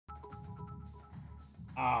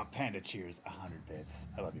Ah, Panda cheers. 100 bits.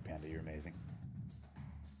 I love you, Panda. You're amazing.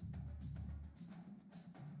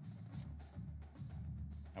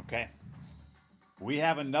 Okay. We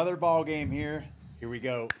have another ball game here. Here we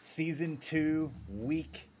go. Season 2,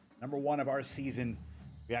 week number 1 of our season.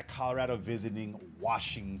 We got Colorado visiting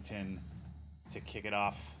Washington to kick it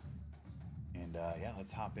off. And yeah,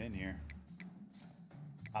 let's hop in here.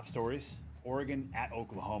 Top stories. Oregon at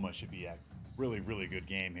Oklahoma should be a really, really good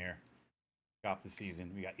game here. Off the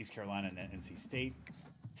season. We got East Carolina and NC State.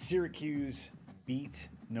 Syracuse beat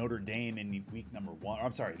Notre Dame in week number 1. Or,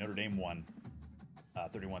 I'm sorry, Notre Dame won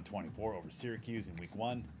 31-24 over Syracuse in week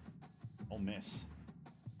 1. Ole Miss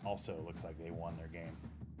also looks like they won their game.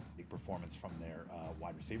 Big performance from their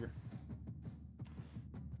wide receiver.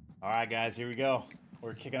 All right, guys, here we go.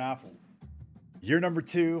 We're kicking off year number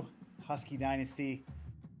 2, Husky Dynasty.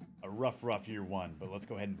 A rough year 1, but let's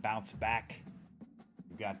go ahead and bounce back.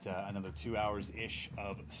 We've got another 2 hours-ish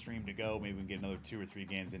of stream to go. Maybe we can get another 2 or 3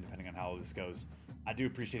 games in, depending on how this goes. I do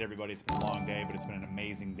appreciate everybody. It's been a long day, but it's been an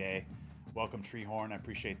amazing day. Welcome, Treehorn. I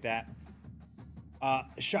appreciate that.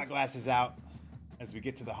 Shot glasses out as we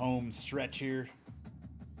get to the home stretch here.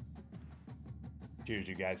 Cheers,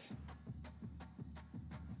 you guys.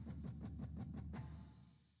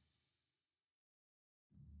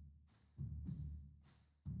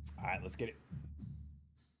 All right, let's get it.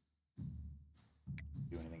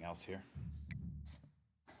 Do anything else here?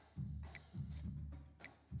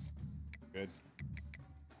 Good.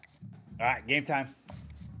 All right, game time.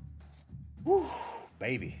 Woo,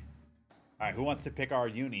 baby. All right, who wants to pick our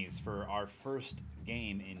unis for our first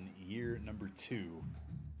game in year number 2?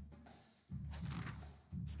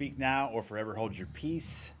 Speak now or forever hold your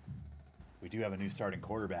peace. We do have a new starting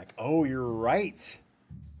quarterback. Oh, you're right.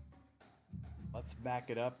 Let's back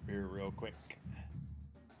it up here real quick.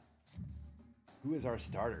 Who is our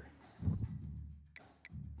starter?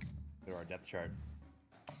 Through our depth chart.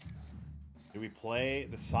 Do we play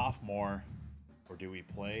the sophomore or do we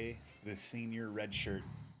play the senior redshirt?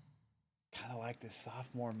 Kind of like the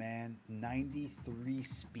sophomore, man. 93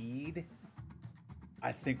 speed.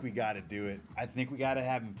 I think we got to do it. I think we got to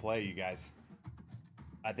have him play, you guys.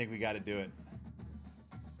 I think we got to do it.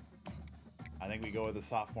 I think we go with the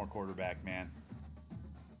sophomore quarterback, man.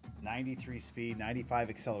 93 speed,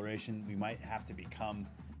 95 acceleration. We might have to become...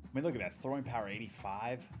 I mean, look at that. Throwing power,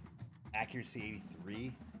 85. Accuracy,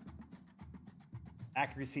 83.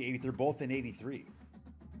 Accuracy, 80. They're both in 83.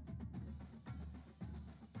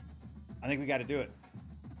 I think we got to do it.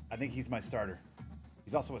 I think he's my starter.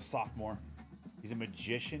 He's also a sophomore. He's a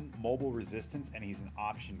magician, mobile resistance, and he's an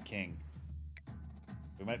option king.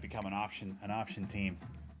 We might become an option team.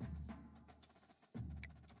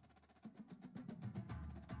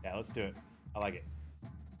 Yeah, let's do it. I like it.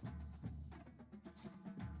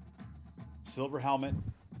 Silver helmet.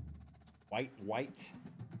 White.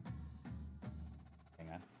 Hang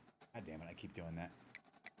on. God damn it, I keep doing that.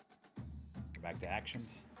 Go back to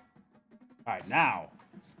actions. All right, now,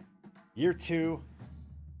 year 2,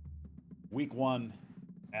 week 1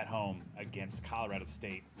 at home against Colorado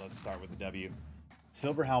State. Let's start with the W.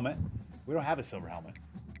 Silver helmet. We don't have a silver helmet.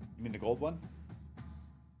 You mean the gold one?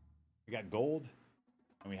 We got gold,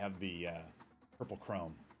 and we have the purple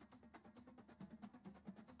chrome.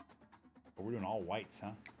 But we're doing all whites,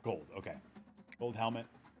 huh? Gold, okay. Gold helmet,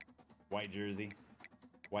 white jersey,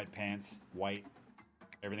 white pants, white,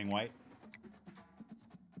 everything white.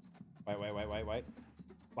 White.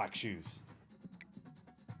 Black shoes.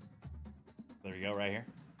 There we go, right here.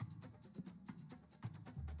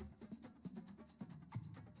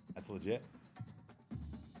 That's legit.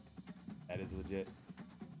 That is legit.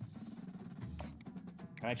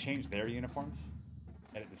 Can I change their uniforms?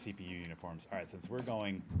 Edit the CPU uniforms. All right, since we're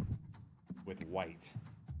going with white.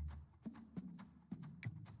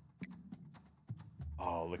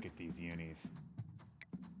 Oh, look at these unis.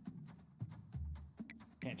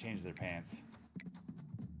 Can't change their pants.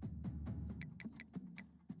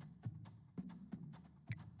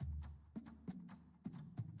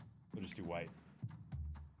 We'll just do white.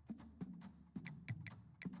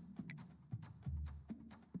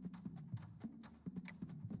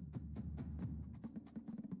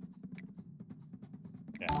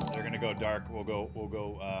 Yeah, they're gonna go dark. We'll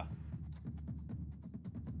go,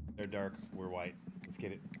 they're dark, we're white. Let's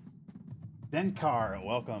get it. Denkar,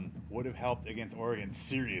 welcome. Would have helped against Oregon.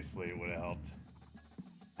 Seriously, it would have helped.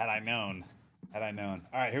 Had I known. All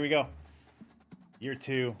right, here we go. Year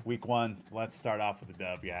 2, week 1. Let's start off with the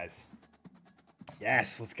dub, guys.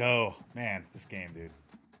 Yes, let's go. Man, this game, dude.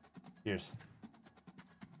 Cheers.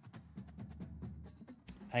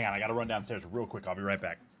 Hang on, I gotta run downstairs real quick. I'll be right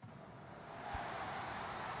back.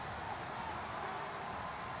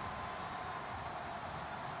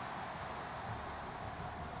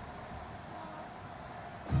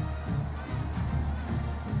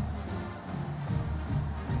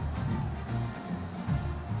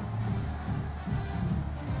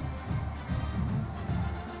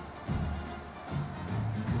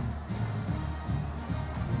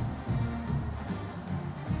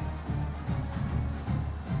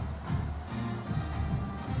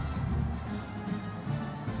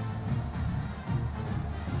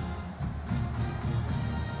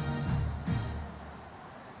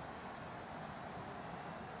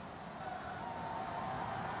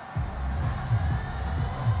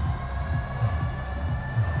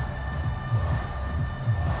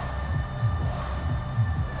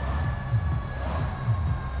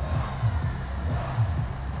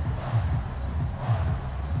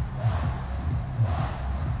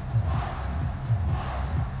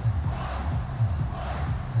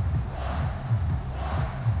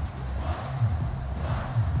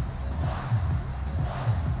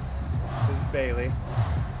 Bailey.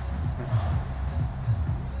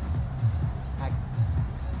 Hi.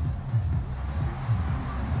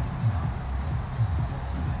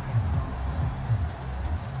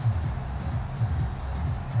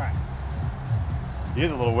 All right. He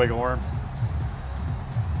is a little wiggle worm.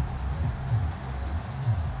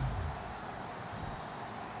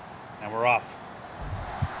 And we're off.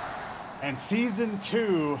 And season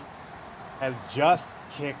 2 has just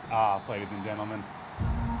kicked off, ladies and gentlemen.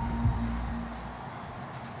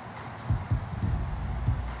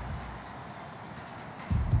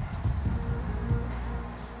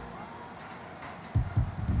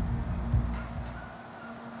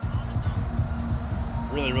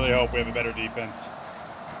 Really, really hope we have a better defense.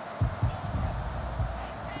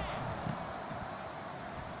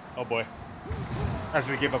 Oh boy. As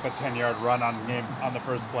we give up a 10-yard run on the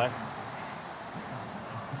first play.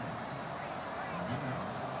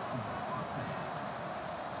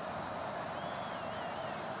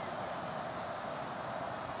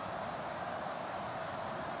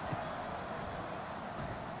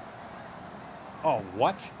 Oh,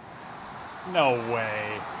 what? No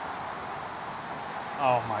way.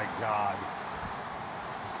 Oh my God.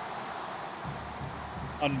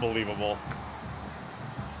 Unbelievable.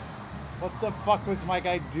 What the fuck was my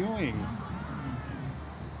guy doing?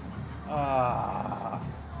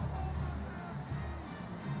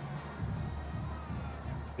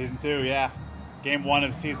 Season 2, yeah. Game 1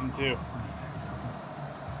 of Season 2.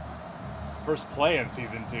 First play of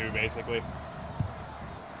Season 2, basically.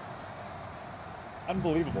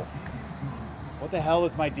 Unbelievable. What the hell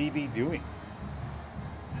is my DB doing?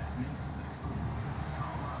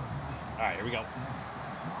 All right, here we go.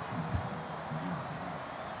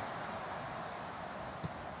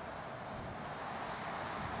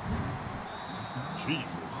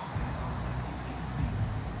 Jesus.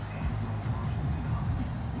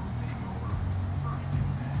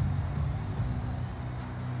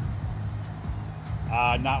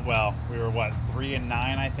 Not well. We were what, 3-9,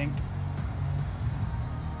 I think.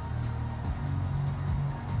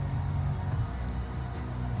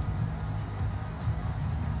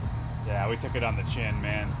 Yeah, we took it on the chin,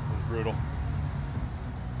 man. It was brutal.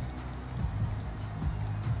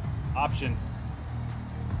 Option.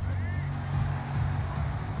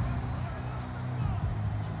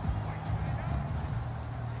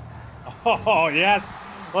 Oh, yes.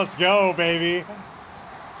 Let's go, baby.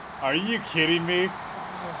 Are you kidding me?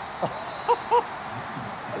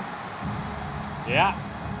 Yeah.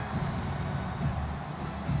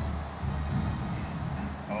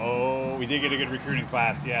 Oh, we did get a good recruiting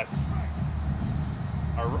class, yes.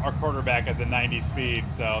 Our quarterback has a 90 speed,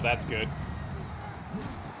 so that's good.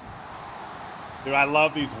 Dude, I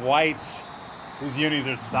love these whites. These unis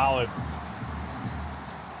are solid.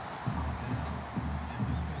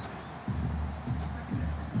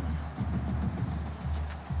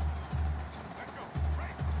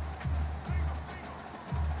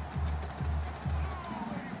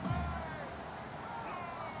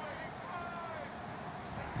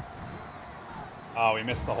 Oh, we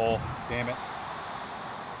missed the hole. Damn it.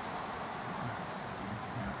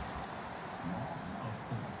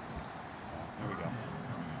 Here we go.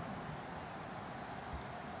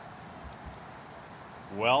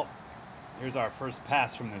 Well, here's our first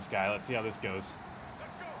pass from this guy. Let's see how this goes.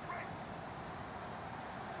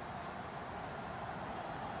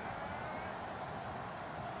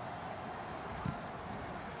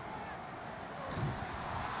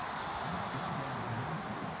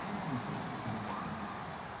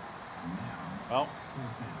 Well,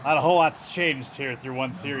 not a whole lot's changed here through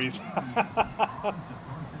one series.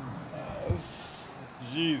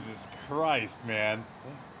 Jesus Christ, man.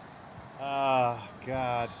 Oh,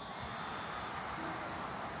 God.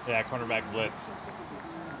 Yeah, cornerback blitz. There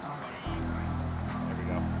we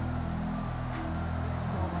go.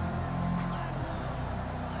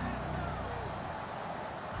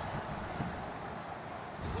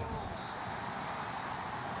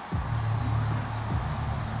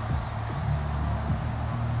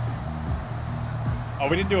 Oh,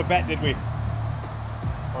 we didn't do a bet, did we?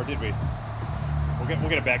 Or did we? We'll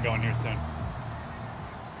get a bet going here soon.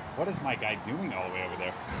 What is my guy doing all the way over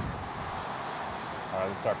there? All right,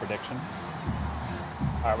 let's start prediction.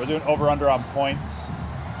 All right, we're doing over-under on points.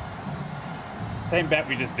 Same bet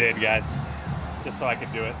we just did, guys. Just so I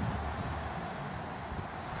could do it.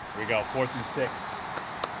 Here we go, 4th and 6.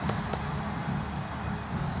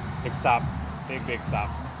 Big stop. Big stop.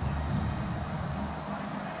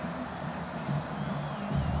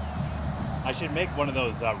 I should make one of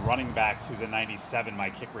those running backs who's a 97 my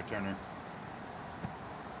kick returner.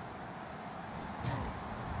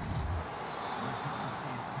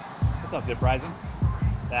 What's up, Zip Rising?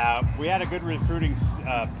 We had a good recruiting,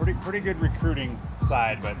 pretty good recruiting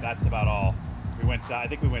side, but that's about all. We went, I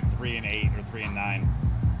think we went 3-8 or 3-9.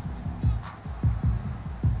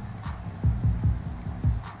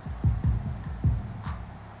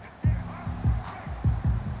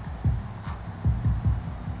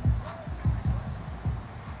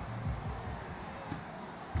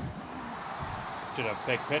 Should have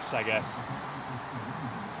fake pitched, I guess.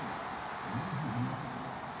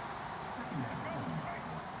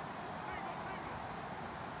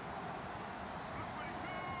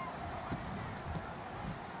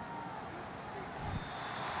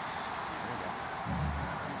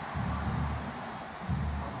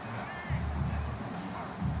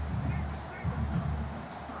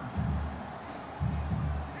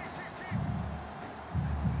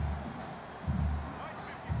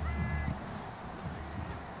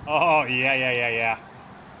 Oh, yeah.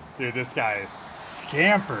 Dude, this guy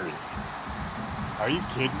scampers. Are you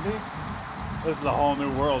kidding me? This is a whole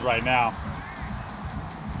new world right now.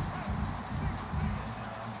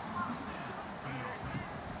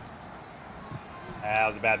 That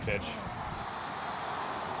was a bad pitch.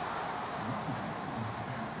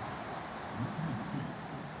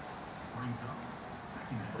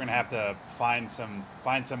 We're gonna have to find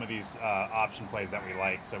some of these option plays that we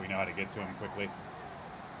like, so we know how to get to them quickly.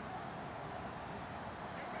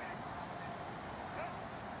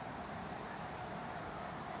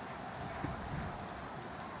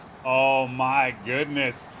 Oh my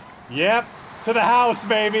goodness. Yep, to the house,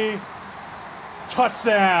 baby.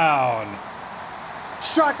 Touchdown.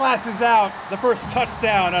 Shot glass is out. The first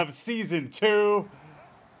touchdown of season 2.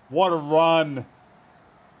 What a run.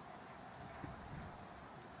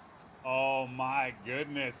 Oh my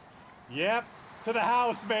goodness. Yep, to the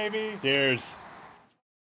house, baby. Cheers.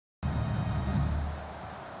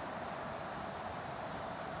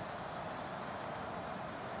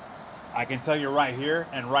 I can tell you right here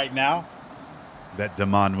and right now that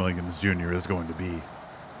Damon Williams Jr. is going to be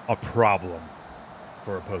a problem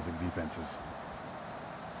for opposing defenses.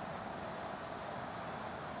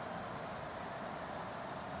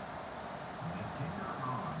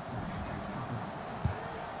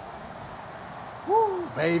 Woo,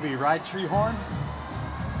 baby, right, Treehorn?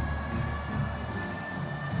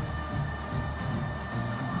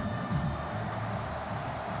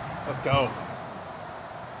 Let's go.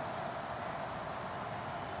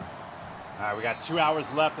 All right, we got 2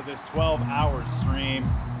 hours left of this 12-hour stream.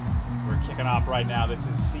 We're kicking off right now. This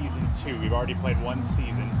is season 2. We've already played one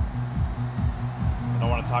season. I don't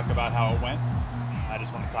want to talk about how it went. I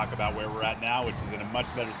just want to talk about where we're at now, which is in a much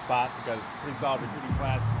better spot because pretty solid recruiting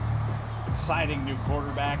class, exciting new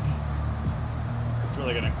quarterback. It's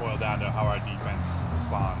really going to boil down to how our defense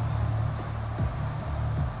responds.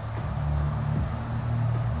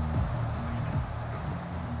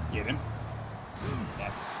 Get him.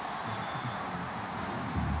 Yes.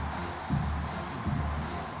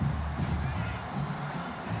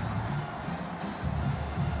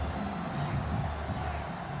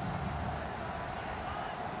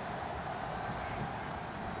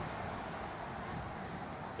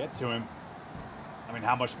 Get to him. I mean,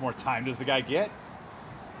 how much more time does the guy get?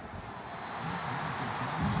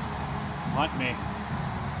 Hunt me.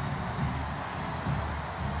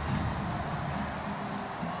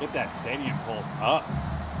 Get that stadium pulse up.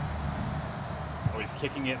 Oh, he's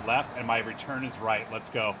kicking it left, and my return is right. Let's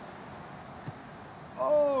go.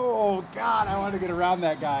 Oh, God, I want to get around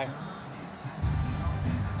that guy.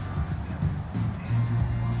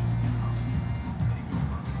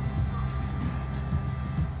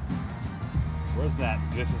 Where's that?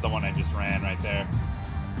 This is the one I just ran right there.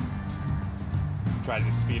 Tried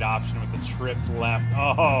the speed option with the trips left.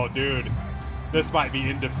 Oh, dude. This might be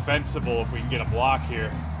indefensible if we can get a block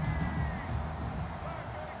here.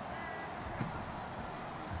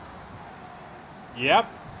 Yep.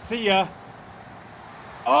 See ya.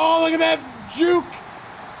 Oh, look at that juke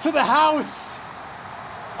to the house.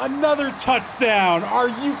 Another touchdown. Are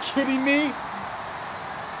you kidding me?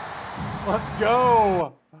 Let's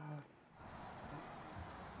go.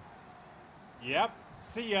 Yep.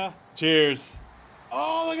 See ya. Cheers.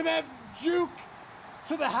 Oh, look at that juke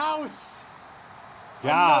to the house.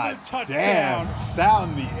 God damn.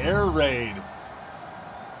 Sound the air raid.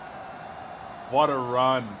 What a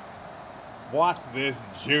run. Watch this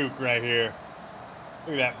juke right here.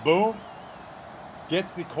 Look at that. Boom.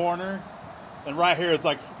 Gets the corner. And right here it's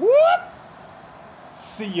like, whoop.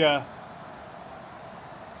 See ya.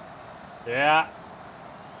 Yeah.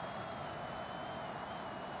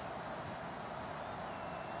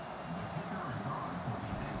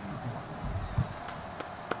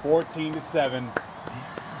 (14-7).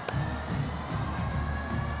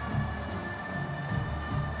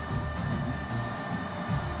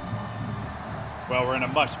 Well, we're in a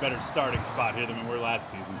much better starting spot here than we were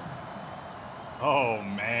last season. Oh,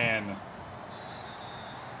 man.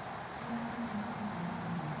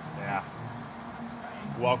 Yeah.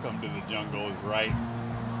 Welcome to the jungle is right.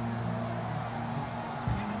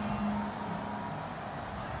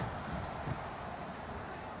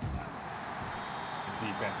 The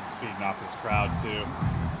defense is feeding off this crowd, too.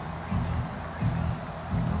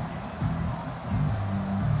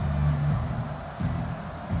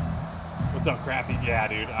 What's up, Crafty? Yeah,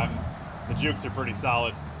 dude. The jukes are pretty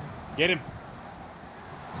solid. Get him.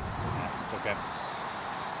 Yeah, it's okay.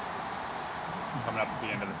 Coming up to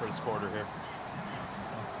the end of the first quarter here.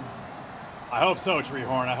 I hope so,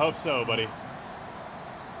 Treehorn. I hope so, buddy.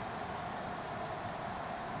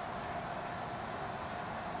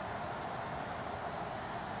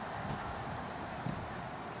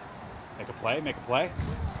 Make a play. Make a play.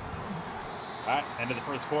 All right, end of the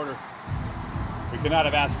first quarter. We could not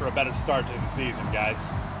have asked for a better start to the season, guys.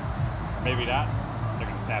 Maybe not. They're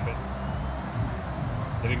going to snap it.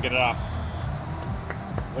 They didn't get it off.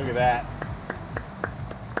 Look at that.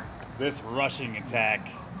 This rushing attack.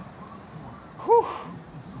 Whew.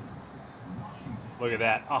 Look at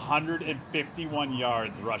that. 151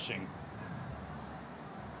 yards rushing.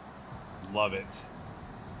 Love it.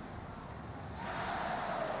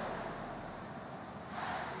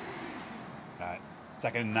 All right.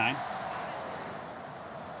 2nd and 9.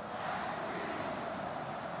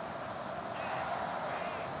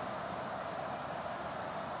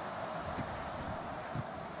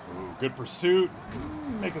 Good pursuit.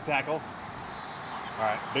 Make the tackle. All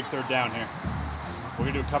right, big 3rd down here. We're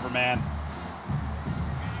going to do a cover man.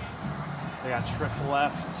 They got trips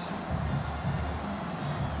left.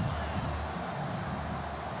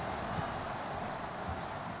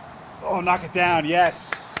 Oh, knock it down. Yes.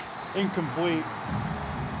 Incomplete.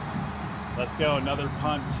 Let's go. Another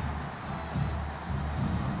punt.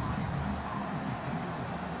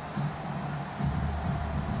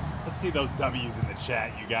 See those W's in the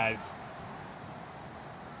chat, you guys.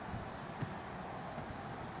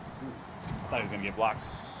 I thought he was gonna get blocked.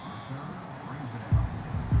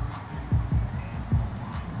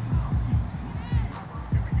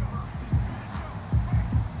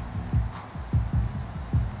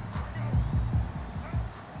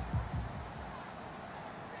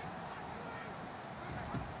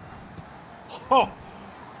 Oh,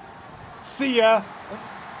 see ya.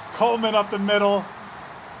 Coleman up the middle.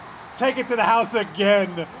 Take it to the house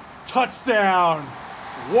again. Touchdown.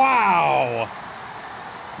 Wow.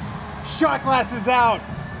 Shot glass is out.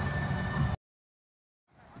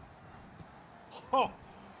 Oh.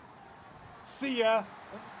 See ya.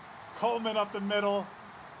 Coleman up the middle.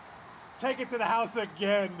 Take it to the house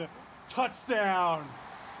again. Touchdown.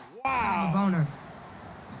 Wow. I have a boner.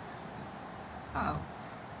 Oh.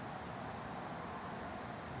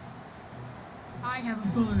 I have a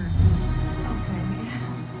boner. Okay.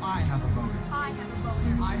 I have a boner. I have a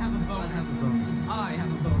boner. I have a boner. I have a boner. I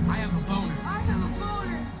have a boner. I have a boner. I have a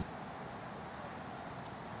boner.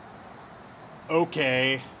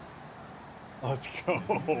 Okay. Let's go.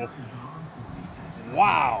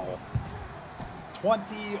 Wow.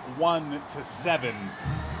 21-7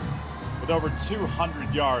 with over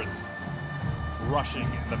 200 yards rushing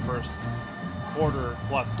in the first quarter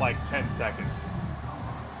plus like 10 seconds.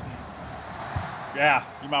 Yeah,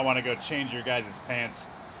 you might want to go change your guys' pants.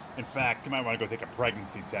 In fact, you might want to go take a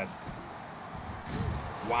pregnancy test.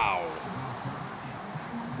 Wow.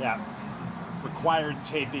 Yeah. Required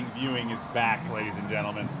taping viewing is back, ladies and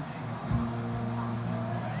gentlemen.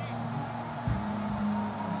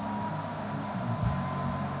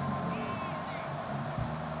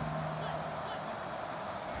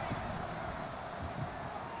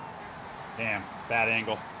 Damn, bad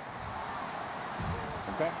angle.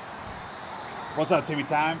 Okay. What's up, Timmy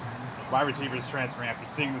Time? Wide receivers transferring after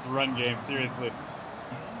seeing this run game, seriously.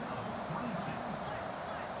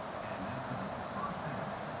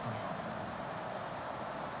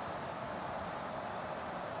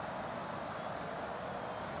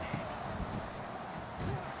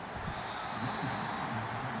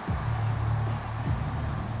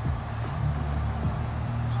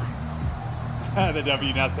 The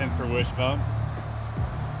W now stands for wishbone.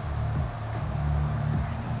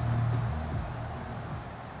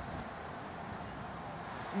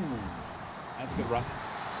 That's a good run.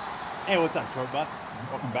 Hey, what's up, Short Bus?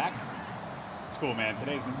 Welcome back. It's cool, man.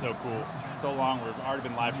 Today's been so cool. So long. We've already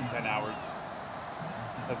been live for 10 hours.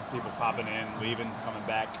 People popping in, leaving, coming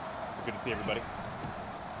back. It's good to see everybody.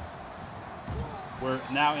 We're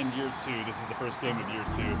now in year 2. This is the first game of year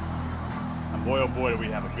 2. And boy, oh boy, do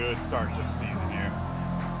we have a good start to the season here.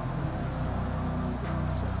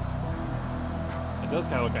 does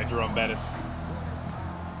kind of look like Jerome Bettis.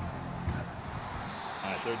 All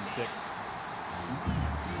right, 3rd and 6.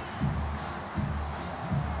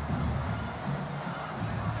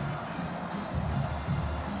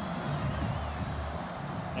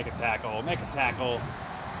 Make a tackle. Make a tackle. All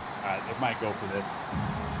right, they might go for this.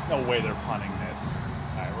 No way they're punting this.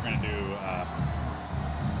 All right, we're gonna do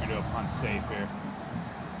a punt safe here.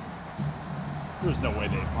 There's no way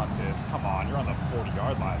they punt this. Come on, you're on the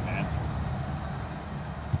 40-yard line, man.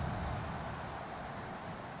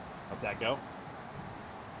 Let that go.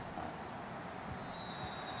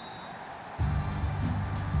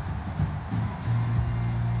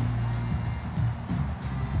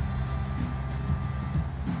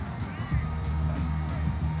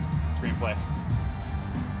 Screenplay.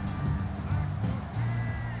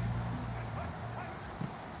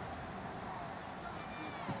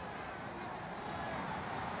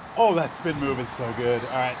 Oh, that spin move is so good. All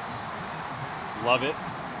right. Love it.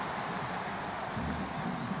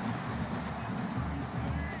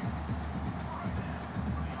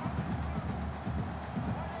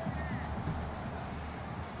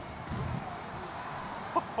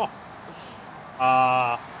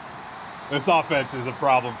 This offense is a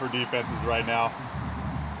problem for defenses right now.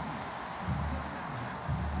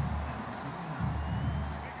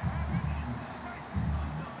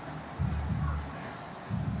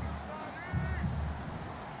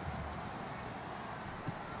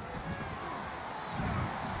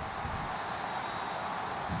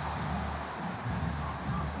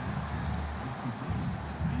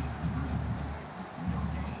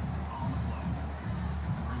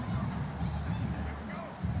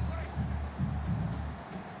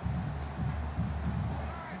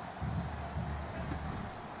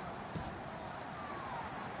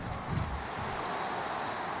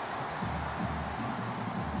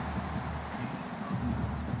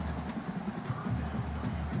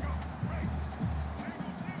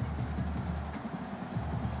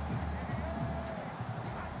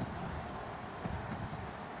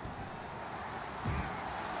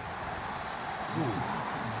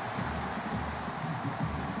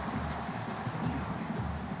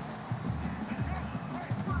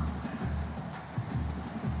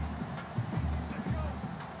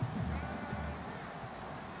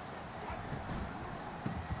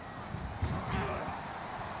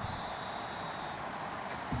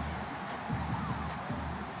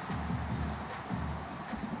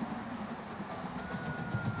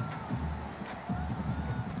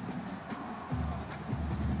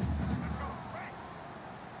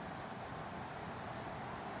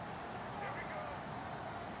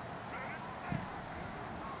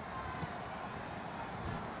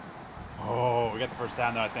 Oh, we got the first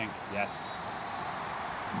down though, I think. Yes.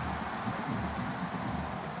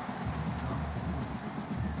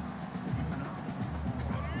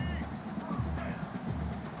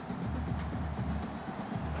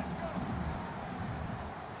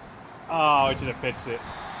 Oh, we should have pitched it.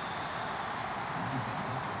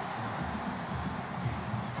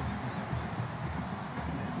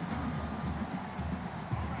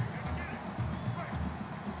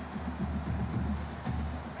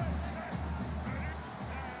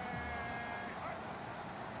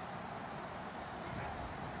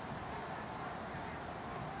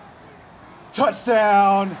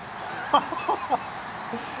 Touchdown!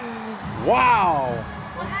 Wow!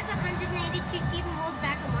 What has 182 teeth and holds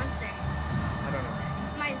back a monster? I don't know.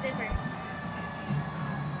 My zipper.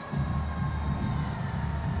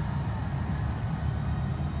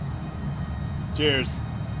 Cheers.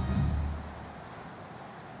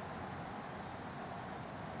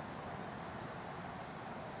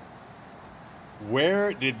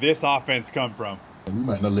 Where did this offense come from? We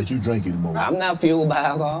might not let you drink anymore. I'm not fueled by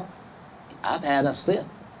alcohol. I've had a sip.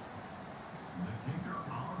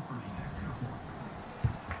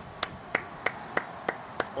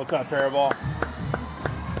 What's up, Parabol?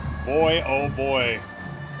 Boy, oh boy.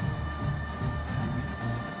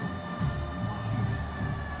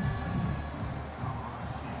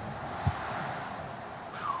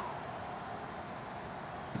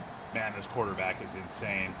 Man, this quarterback is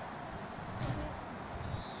insane.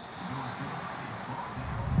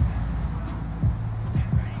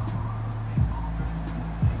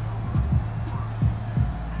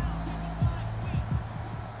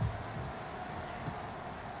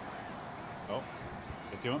 Oh,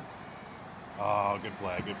 get to him. Oh, good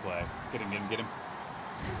play, good play. Get him, get him, get him.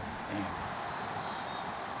 Damn.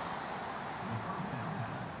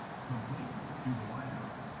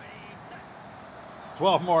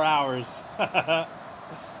 12 more hours.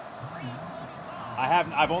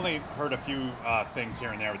 I've only heard a few things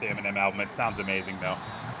here and there with the Eminem album. It sounds amazing though.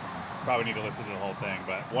 Probably need to listen to the whole thing,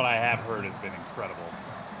 but what I have heard has been incredible.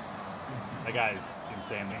 That guy's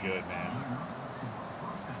insanely good, man.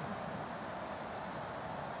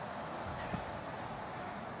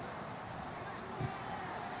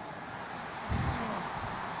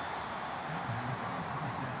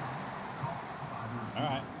 All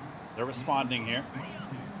right, they're responding here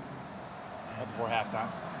right before halftime.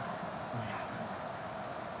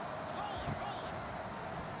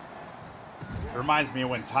 It reminds me of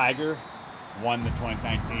when Tiger won the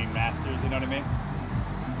 2019 Masters, you know what I mean?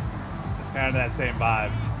 It's kind of that same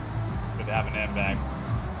vibe with having him back.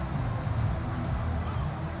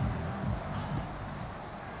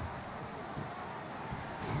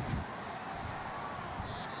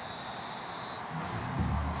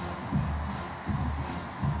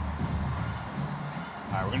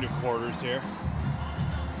 All right, we're gonna do quarters here.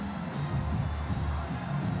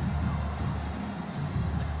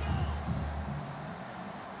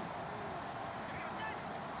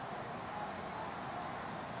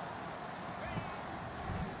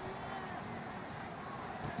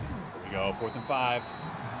 Go 4th and 5.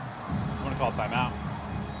 I'm gonna call timeout.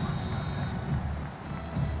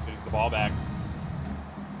 Get the ball back.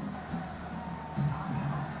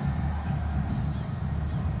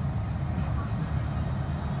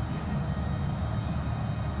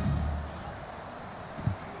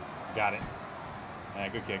 Got it. Yeah,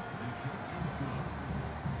 good kick.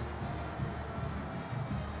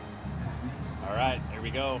 All right, there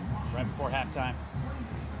we go. Right before halftime.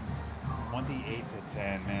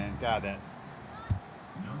 28-10, man. God, that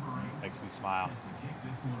makes me smile.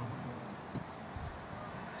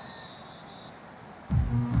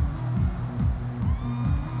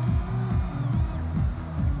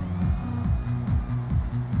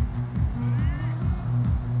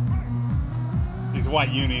 These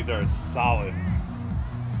white unis are solid.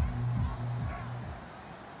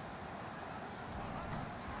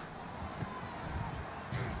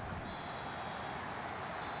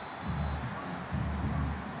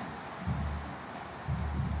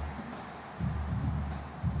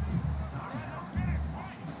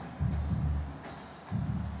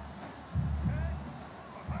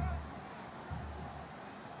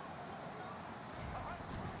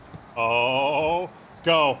 Oh,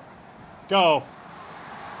 go, go.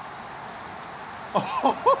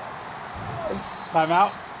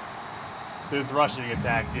 Timeout. This rushing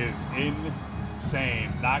attack is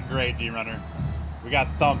insane. Not great, D-Runner. We got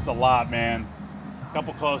thumped a lot, man. A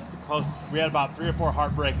couple close. We had about 3 or 4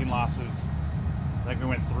 heartbreaking losses. I think we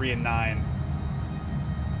went 3 and 9.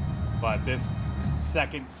 But this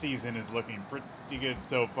second season is looking pretty good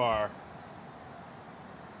so far.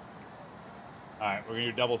 All right, we're gonna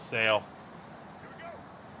do double sail.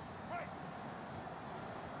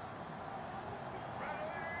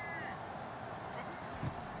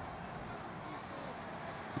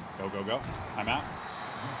 Go, go, go. I'm out.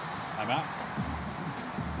 I'm out.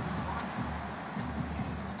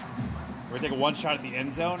 We're gonna take a 1 shot at the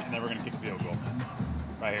end zone, and then we're gonna kick a field goal.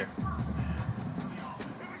 Right here.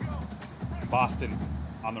 Boston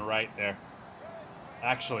on the right there.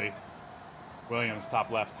 Actually, Williams top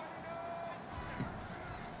left.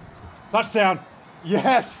 Touchdown!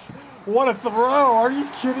 Yes! What a throw! Are you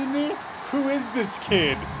kidding me? Who is this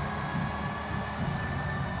kid?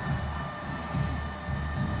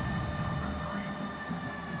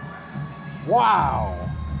 Wow!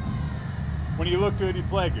 When you look good, you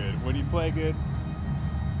play good. When you play good,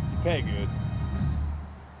 you pay good.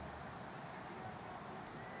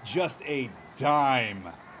 Just a dime.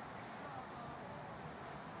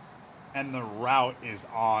 And the route is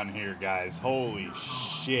on here, guys. Holy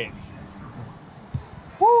shit.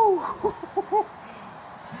 Woo!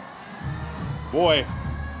 Boy,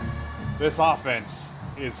 this offense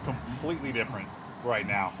is completely different right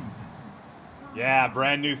now. Yeah,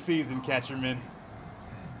 brand new season, Catcherman.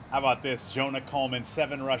 How about this? Jonah Coleman,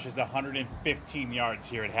 7 rushes, 115 yards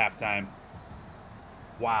here at halftime.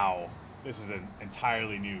 Wow. This is an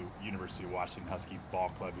entirely new University of Washington Husky ball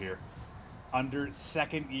club here. Under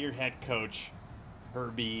second-year head coach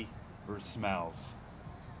Herbie Versmells.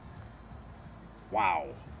 Wow.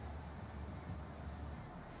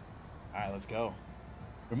 All right, let's go.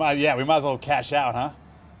 We might as well cash out, huh?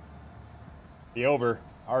 The over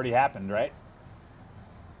already happened, right?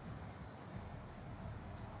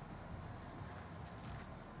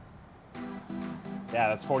 Yeah,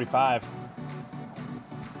 that's 45.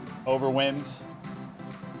 Over wins.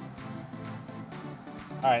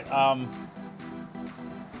 All right,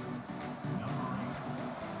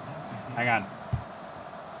 hang on.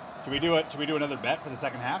 Should we do it? Should we do another bet for the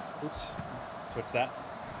second half? Oops. Switch that.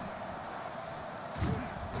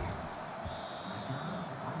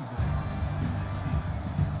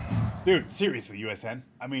 Dude, seriously, USN.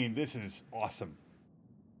 I mean, this is awesome.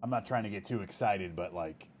 I'm not trying to get too excited, but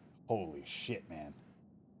like, holy shit, man.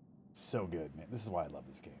 So good, man. This is why I love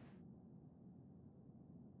this game.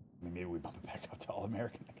 I mean, maybe we bump it back up to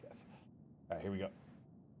All-American, I guess. All right, here we go.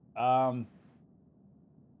 How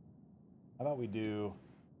about we do...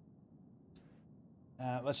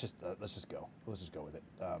 let's just go. Let's just go with it.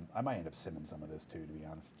 I might end up simming some of this too, to be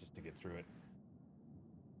honest, just to get through it.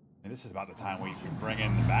 And this is about the time where you can bring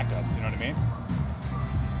in the backups, you know what I mean?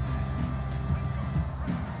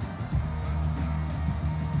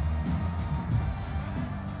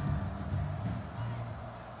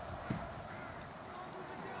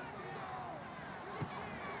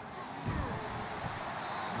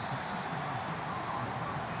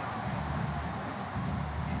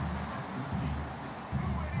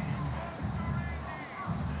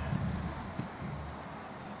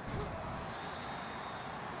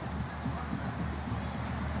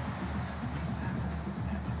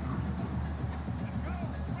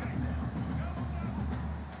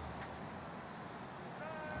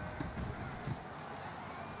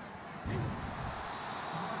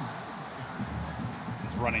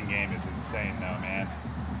 Running game is insane though, man.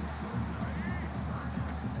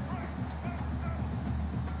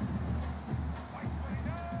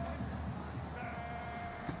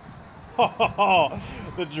 Oh,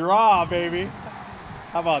 the draw, baby.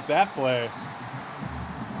 How about that play?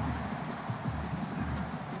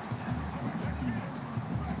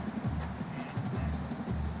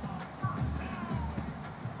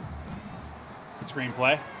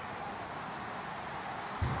 Screenplay.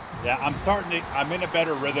 Yeah, I'm in a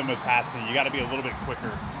better rhythm with passing. You got to be a little bit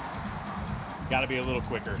quicker. Got to be a little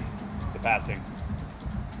quicker, the passing.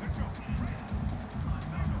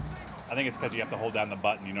 I think it's because you have to hold down the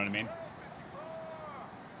button, you know what I mean?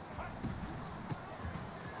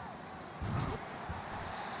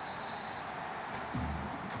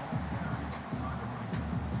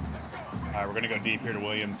 All right, we're going to go deep here to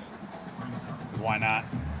Williams. 'Cause why not?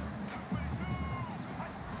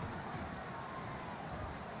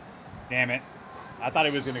 Damn it. I thought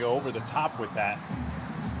he was going to go over the top with that.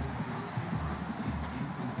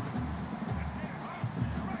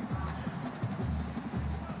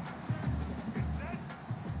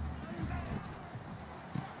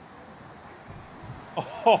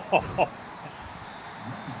 Oh.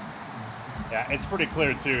 Yeah, it's pretty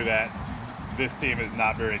clear, too, that this team is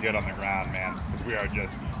not very good on the ground, man, because we are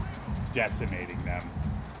just decimating them.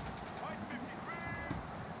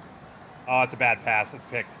 Oh, it's a bad pass. It's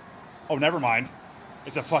picked. Oh, never mind.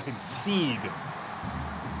 It's a fucking seed.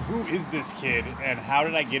 Who is this kid, and how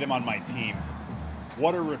did I get him on my team?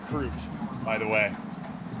 What a recruit, by the way.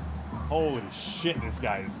 Holy shit, this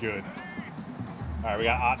guy is good. All right, we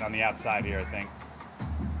got Otten on the outside here, I think.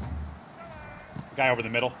 Guy over the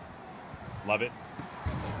middle. Love it.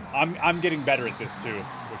 I'm getting better at this, too,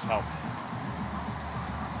 which helps.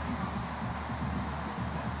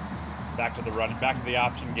 Back to the run, back to the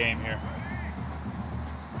option game here.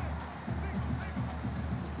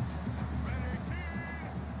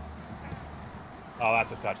 Oh,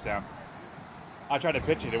 that's a touchdown. I tried to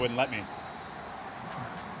pitch it. It wouldn't let me.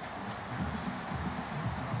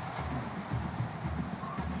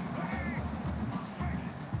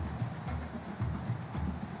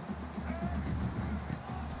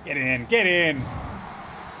 Get in. Get in.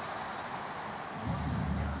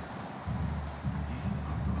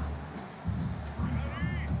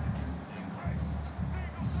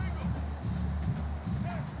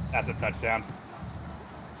 That's a touchdown.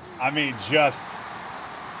 I mean, just...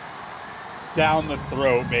 down the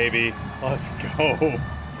throat, baby. Let's go. I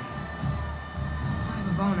have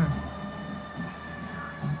a boner.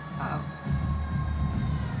 Oh.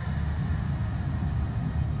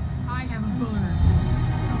 I have a boner.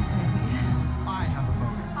 Okay. I have a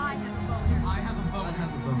boner. I have a boner. I have a boner. I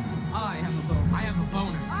have a boner. I have a boner. I have a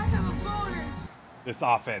boner. I have a boner. This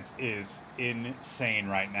offense is insane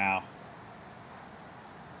right now.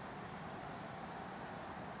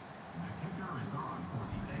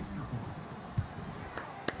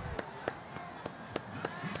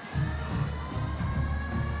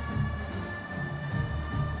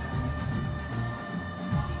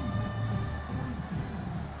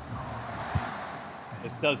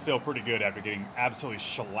 This does feel pretty good after getting absolutely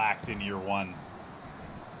shellacked in year one.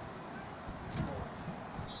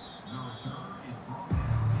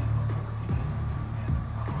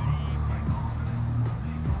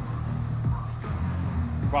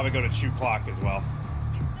 Probably go to chew clock as well.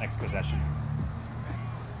 Next possession.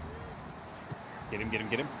 Get him, get him,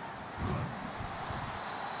 get him.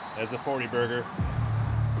 There's a 40 burger.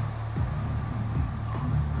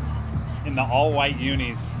 In the all-white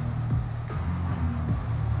unis.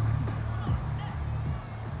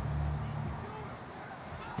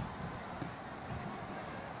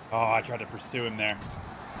 Oh, I tried to pursue him there.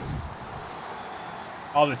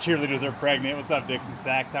 All the cheerleaders are pregnant. What's up, Dixon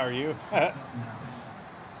Sachs? How are you?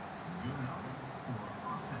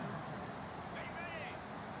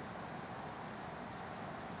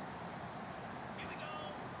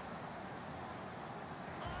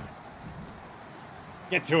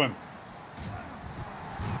 Get to him.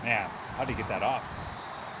 Man, how'd he get that off?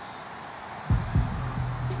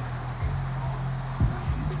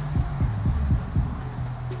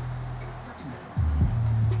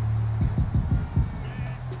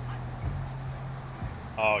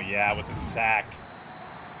 Oh, yeah, with the sack.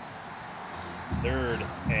 3rd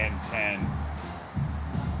and 10.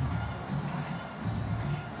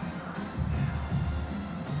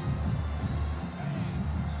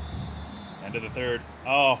 End of the 3rd.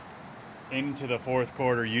 Oh, into the 4th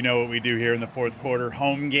quarter. You know what we do here in the 4th quarter.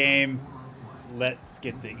 Home game. Let's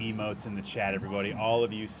get the emotes in the chat, everybody. All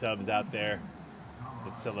of you subs out there,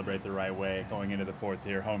 let's celebrate the right way. Going into the 4th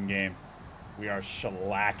here, home game. We are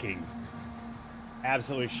shellacking.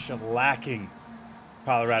 Absolutely shellacking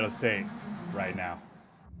Colorado State right now.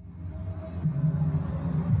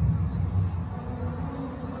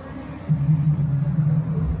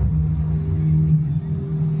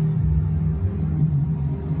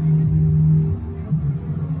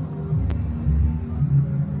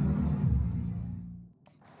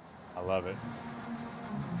 I love it.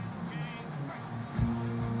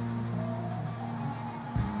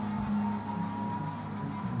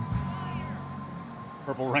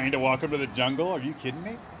 Purple Rain to welcome to the jungle. Are you kidding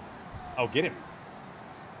me? Oh, get him.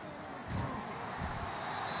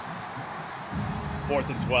 4th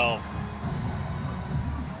and 12.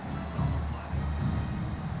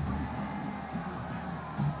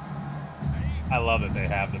 I love that they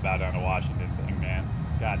have the bow down to Washington thing, man.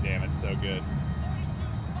 God damn, it's so good.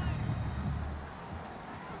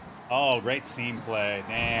 Oh, great seam play.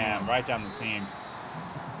 Damn, right down the seam.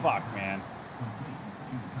 Fuck, man.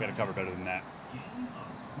 Got to cover better than that.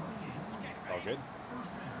 All good.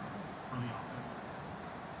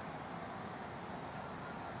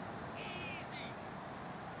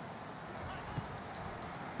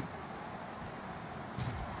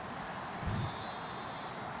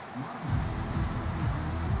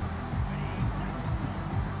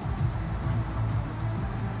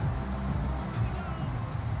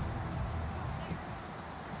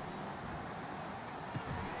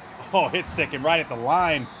 Oh, hit stick him right at the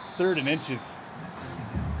line. 3rd and inches.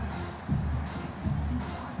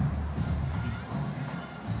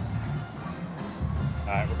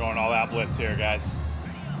 All right, we're going all out blitz here, guys.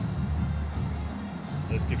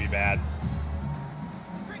 This could be bad.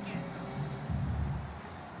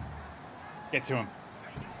 Get to him.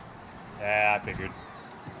 Yeah, I figured.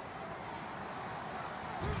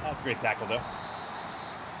 That's a great tackle, though.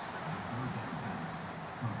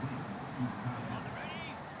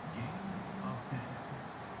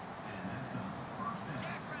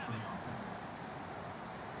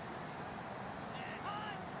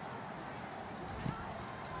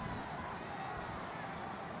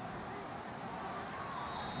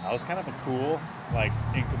 That was kind of a cool, like,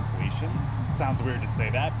 incompletion. Sounds weird to say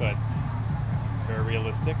that, but very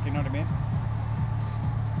realistic, you know what I mean?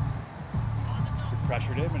 We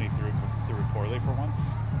pressured him and he threw it poorly for once.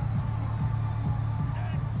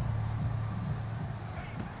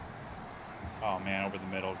 Oh man, over the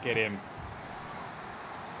middle. Get him.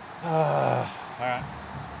 All right.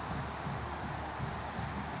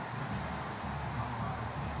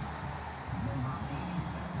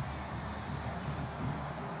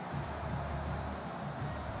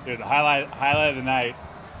 Dude, the highlight of the night,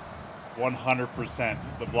 100%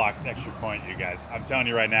 the blocked extra point, you guys. I'm telling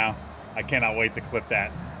you right now, I cannot wait to clip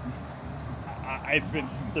that. It's been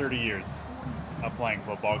 30 years of playing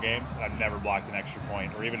football games, and I've never blocked an extra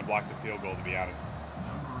point or even blocked a field goal, to be honest.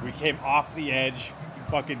 We came off the edge,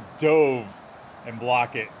 fucking dove and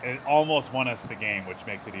block it, and it almost won us the game, which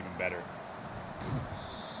makes it even better.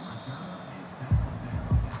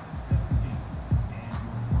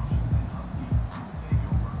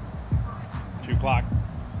 2 o'clock.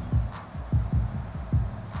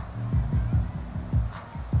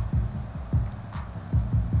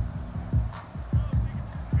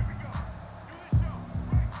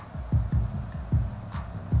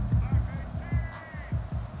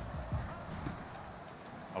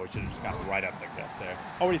 Oh, we should have just got right up the gut there.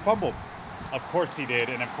 Oh, he fumbled. Of course he did,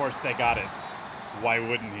 and of course they got it. Why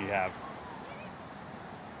wouldn't he have?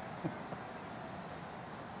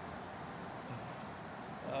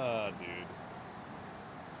 Oh, dude.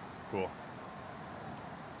 Cool.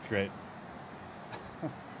 It's great.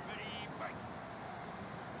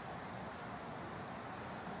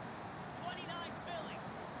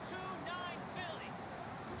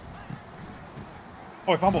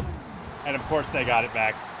 Oh, he fumbled. And of course they got it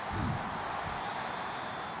back.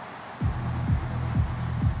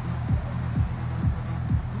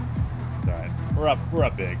 It's all right. We're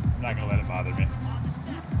up big. I'm not gonna let it bother me.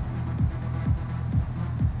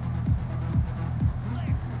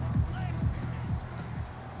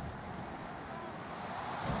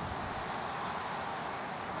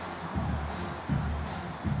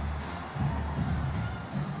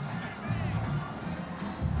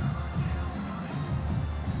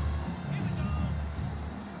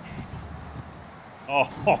 Oh,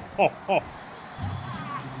 ho, ho, ho.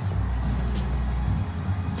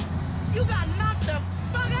 You got knocked the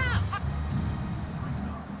fuck out!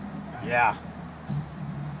 Yeah.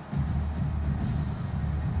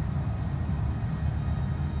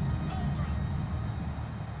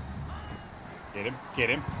 Get him, get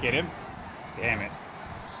him, get him. Damn it.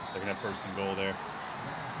 They're gonna have first and goal there.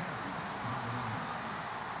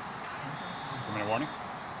 2-minute warning.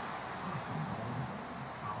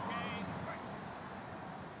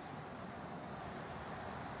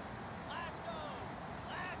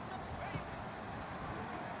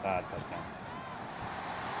 Touchdown.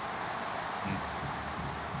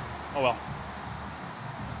 Oh well.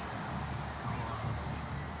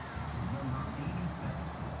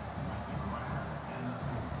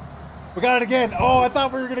 We got it again. Oh, I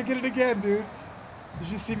thought we were gonna get it again, dude. Did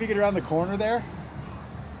you see me get around the corner there?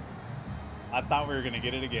 I thought we were gonna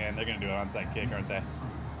get it again. They're gonna do an onside kick, aren't they?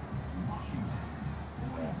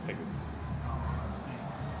 Figured.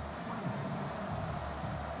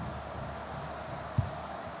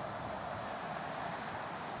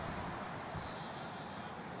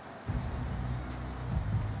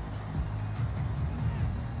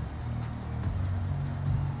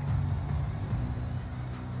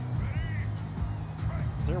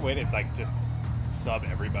 Is there a way to like just sub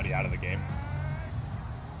everybody out of the game?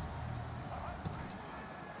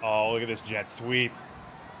 Oh, look at this jet sweep.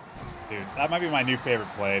 Dude, that might be my new favorite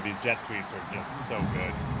play. These jet sweeps are just so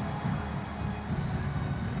good.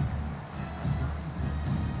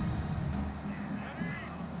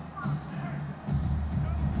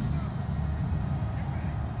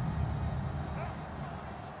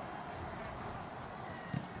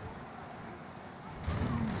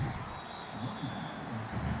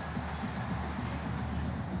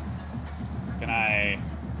 Can I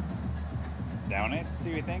down it, see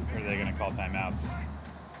what you think? Or are they going to call timeouts?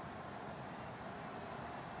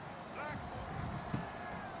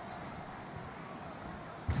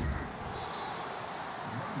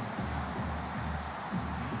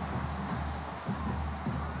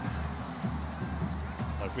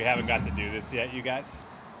 Look, we haven't got to do this yet, you guys.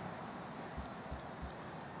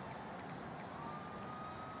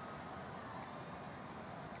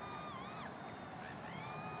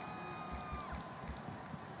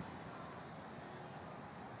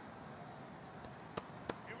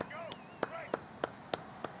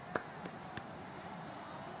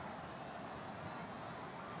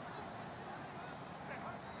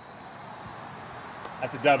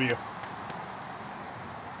 That's a W.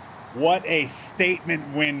 What a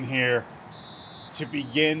statement win here to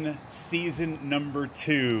begin season number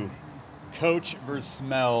 2. Coach versus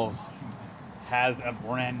Smells has a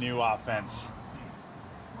brand new offense.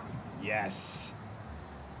 Yes.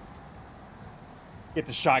 Get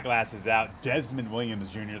the shot glasses out. Desmond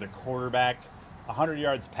Williams Jr., the quarterback, 100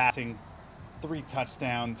 yards passing, 3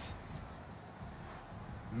 touchdowns.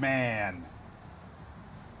 Man.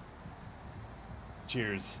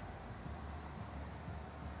 Cheers.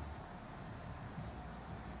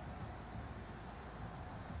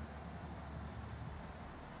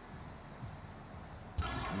 I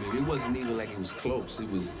mean, it wasn't even like it was close. It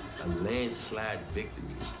was a landslide victory.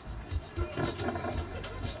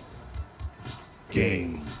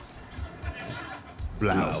 Game.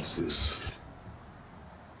 Blouses.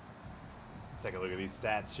 Let's take a look at these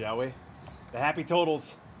stats, shall we? The happy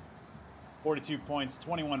totals. 42 points,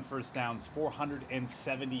 21 first downs,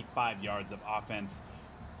 475 yards of offense,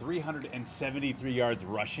 373 yards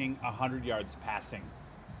rushing, 100 yards passing.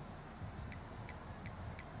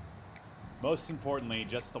 Most importantly,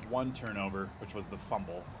 just the 1 turnover, which was the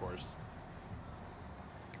fumble, of course.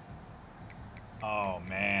 Oh,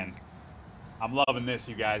 man. I'm loving this,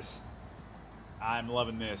 you guys. I'm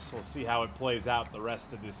loving this. We'll see how it plays out the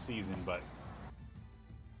rest of this season, but...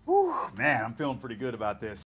 Whew, man, I'm feeling pretty good about this.